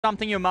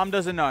Something your mum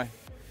doesn't know.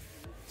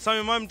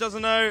 Something my mum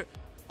doesn't know.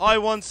 I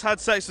once had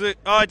sex with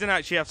I didn't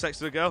actually have sex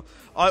with a girl.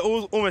 I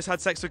almost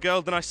had sex with a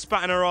girl, then I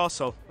spat in her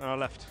arsehole and I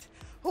left.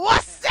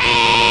 What's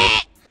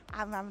it?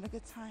 I'm having a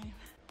good time.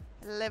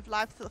 Live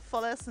life to the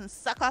fullest and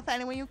suck off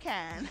anyone you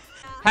can.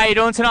 How you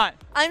doing tonight?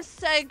 I'm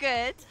so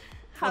good.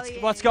 How are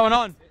you? What's going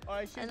on?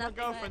 She's my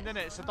girlfriend, isn't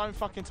it? So don't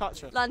fucking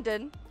touch her.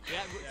 London. Yeah,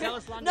 tell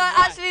us London. No,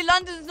 actually,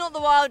 London's not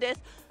the wildest.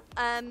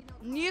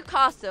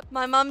 Newcastle.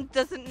 My mum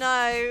doesn't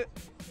know.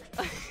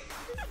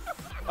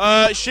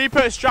 She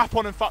put a strap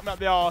on and fucked me up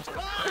the arse.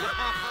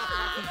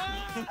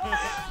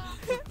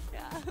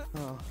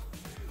 Oh,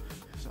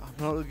 I'm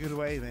not a good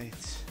way, mate.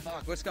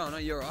 Fuck, what's going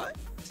on? You alright?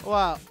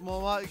 Well,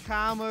 like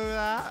Cam over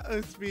there,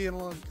 it's been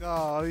like,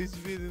 oh, he's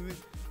been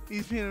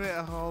a bit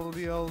of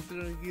holy old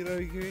drunk, you know what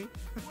I mean?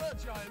 Well,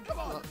 Giant, come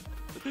on.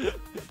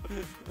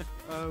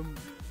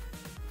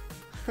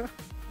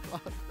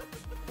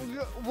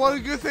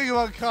 One good thing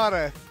about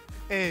Cardiff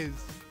is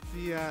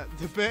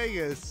the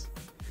burgers.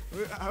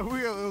 We got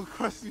little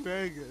crusty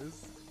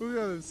burgers. We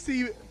got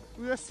steamed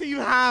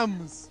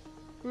hams.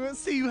 We got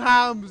steamed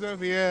hams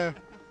over here.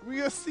 We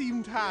got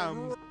steamed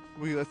hams.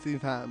 We got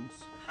steamed hams.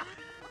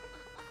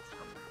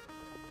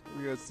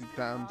 We got steamed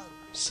hams.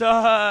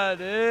 So,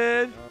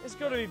 dude, it's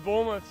got to be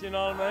Bournemouth, you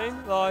know what I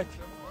mean? Like,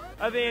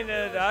 at the end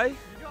of the day,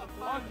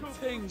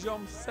 things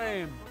I'm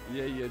saying.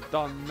 Yeah, you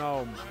don't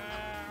know.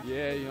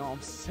 Yeah, you know what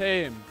I'm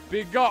saying.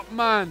 Big up,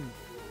 man.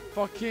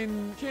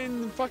 Fucking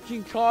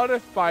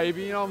Cardiff,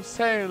 baby. You know what I'm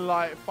saying?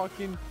 Like,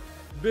 fucking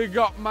big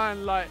up,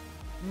 man. Like,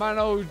 man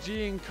OG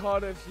in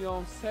Cardiff, you know what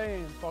I'm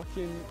saying?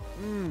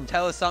 Fucking,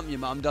 Tell us something your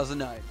mum doesn't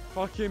know.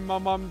 Fucking my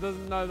mum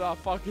doesn't know that I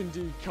fucking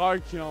do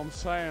coke, you know what I'm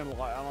saying?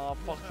 Like, and I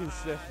fucking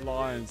sniff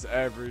lines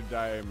every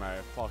day,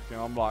 mate. Fucking,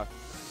 I'm like,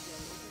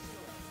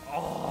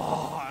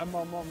 oh, and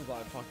my mum's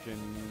like, fucking,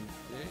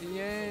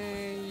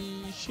 yeah,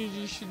 you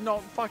should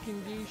not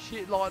fucking do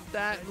shit like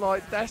that.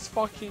 Like, that's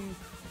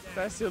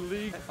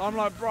illegal. I'm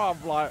like,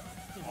 bruv, like,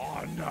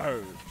 oh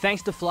no.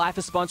 Thanks to Fly for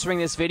sponsoring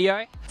this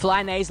video.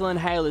 Fly Nasal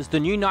Inhalers, the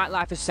new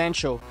nightlife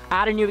essential.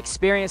 Add a new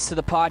experience to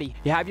the party.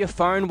 You have your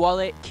phone,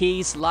 wallet,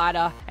 keys,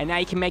 lighter, and now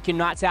you can make your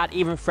nights out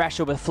even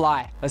fresher with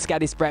Fly. Let's get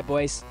this bread,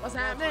 boys. what's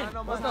happening?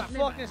 What the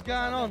fuck is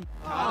going on?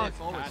 Cardiff.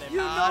 You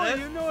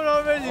know it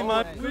already,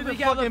 man. We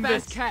got the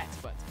best cats,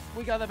 but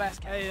we got the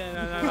best cats. Hey,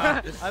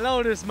 no. I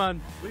know this,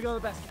 man. We got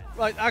the best cats.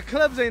 Like, our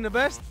clubs ain't the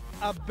best,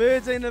 our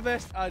birds ain't the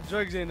best, our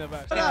drugs ain't the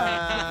best. It's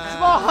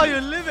about how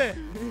you live it.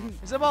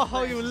 It's about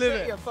how you live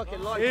it.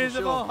 It's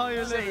about how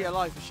you live it. Your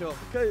life for sure.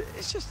 Because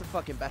it's just the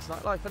fucking best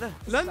nightlife, isn't it?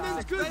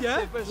 London's good,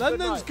 yeah?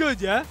 London's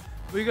good, yeah?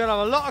 We're gonna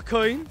have a lot of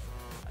coin.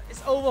 It's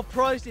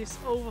overpriced, it's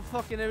over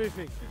fucking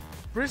everything.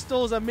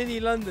 Bristol's a mini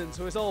London,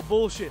 so it's all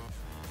bullshit.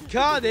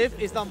 Cardiff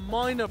is the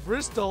minor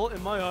Bristol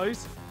in my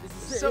eyes. It's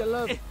the city of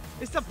love.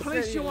 It's the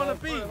place you want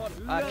to be.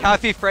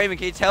 Kathy Freeman,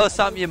 can you tell us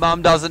something your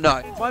mum doesn't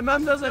know? My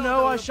mum doesn't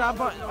know I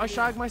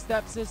shag my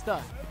stepsister.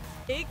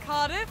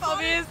 Cardiff,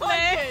 obviously.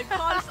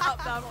 Cardiff's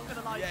up there, I'm not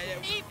gonna lie.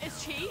 Cheap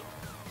is cheap.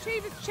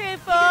 Cheap is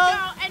cheerful. You can go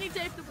out any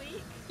day of the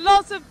week.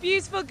 Lots of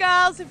beautiful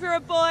girls if you're a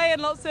boy, and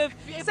lots of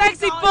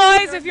sexy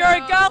boys if you're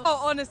a girl.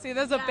 Oh, honestly,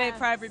 there's a bit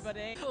for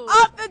everybody. Cool.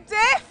 Up the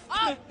diff!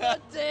 Up the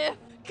diff!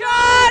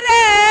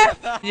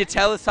 Cardiff! Can you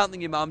tell us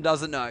something your mum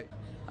doesn't know?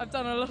 I've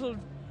done a little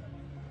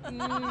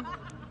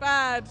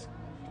bad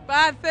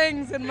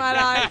things in my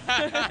life.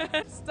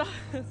 Stuff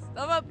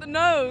up the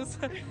nose.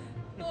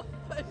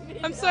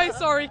 I'm so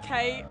sorry,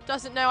 Kate.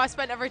 Doesn't know I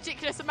spent a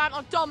ridiculous amount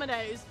on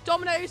Domino's.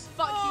 Domino's,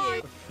 fuck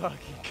you.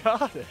 Fucking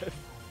Cardiff.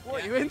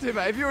 What are you into,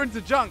 mate? If you're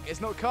into junk, it's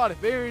not Cardiff.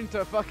 If you're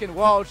into fucking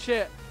wild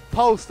shit,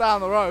 pulse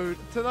down the road.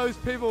 To those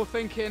people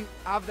thinking,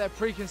 have their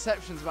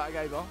preconceptions about a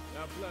gay bar.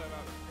 Now blow him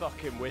out the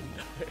fucking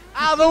window.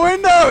 Out the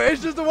window!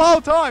 It's just a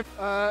wild time.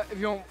 If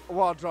you want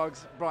wild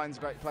drugs, Brighton's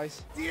a great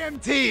place.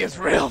 DMT is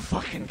real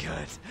fucking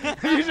good.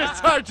 You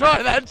just don't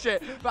try that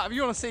shit. But if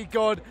you want to see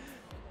God,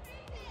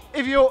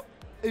 if you're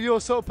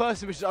a sort of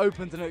person which is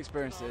open to new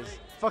experiences,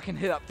 fucking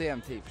hit up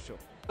DMT for sure.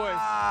 Boys.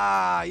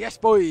 Ah, yes,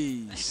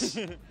 boys.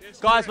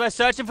 Guys, we're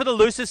searching for the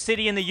loosest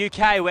city in the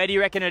UK. Where do you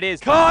reckon it is?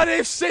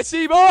 Cardiff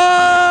City, boy!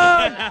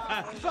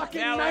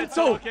 Fucking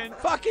mental.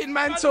 Fucking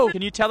mental.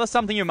 Can you tell us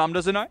something your mum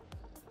doesn't know?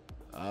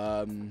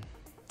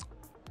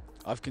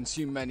 I've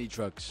consumed many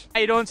drugs.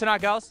 How you doing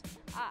tonight, girls?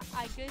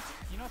 I good.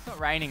 You know it's not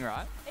raining,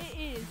 right?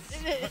 It is.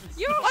 I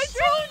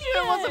told you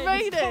it wasn't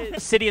raining.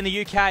 City in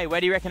the UK. Where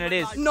do you reckon it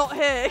is? Not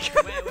here.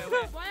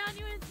 Where? Why aren't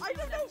you in? I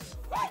don't know.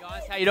 Hey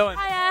guys, how you doing?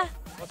 Hiya.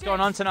 What's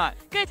going on tonight?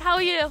 Good, how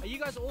are you? Are you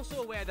guys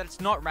also aware that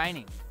it's not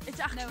raining? It's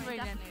actually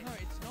raining. No,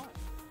 it's not.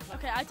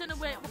 Okay, I don't know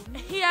where.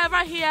 Here,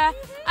 right here.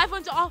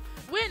 Everyone's off.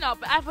 We're not,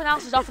 but everyone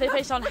else is off. They're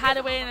based on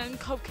heroin and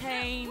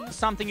cocaine.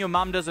 Something your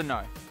mum doesn't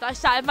know. That I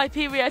started my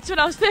periods when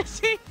I was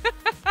 13.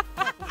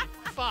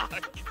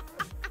 Fuck.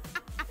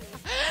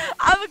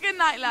 Have a good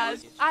night,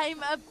 lads. I'm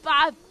a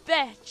bad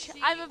bitch.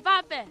 I'm a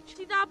bad bitch.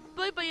 See that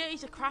boy by you?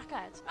 He's a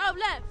crackhead. Oh,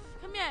 Lev,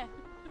 come here.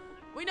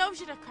 We know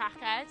she's a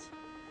crackhead.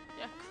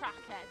 You're a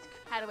crackhead.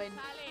 Heroin.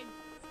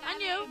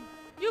 And you?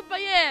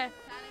 But yeah,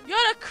 you're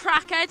a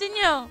crackhead, didn't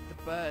you?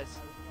 The birds,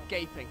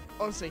 gaping.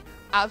 Honestly,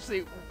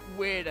 absolute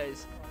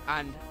weirdos.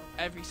 And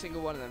every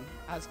single one of them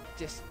has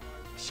just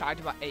shagged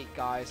about 8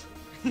 guys,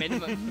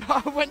 minimum.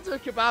 I went to a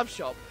kebab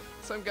shop.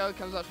 Some girl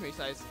comes up to me and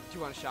says, "Do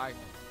you want a shag?"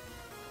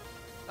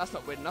 That's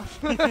not weird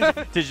enough.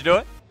 Did you do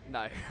it?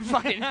 No,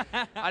 fine.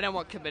 I don't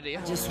want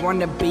chlamydia. Just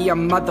wanna be a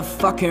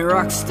motherfucking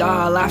rock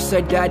star. Life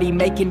so dirty,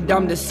 making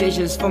dumb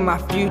decisions for my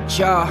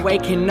future.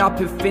 Waking up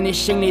and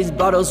finishing these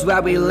bottles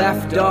where we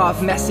left off.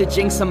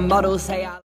 Messaging some models, hey,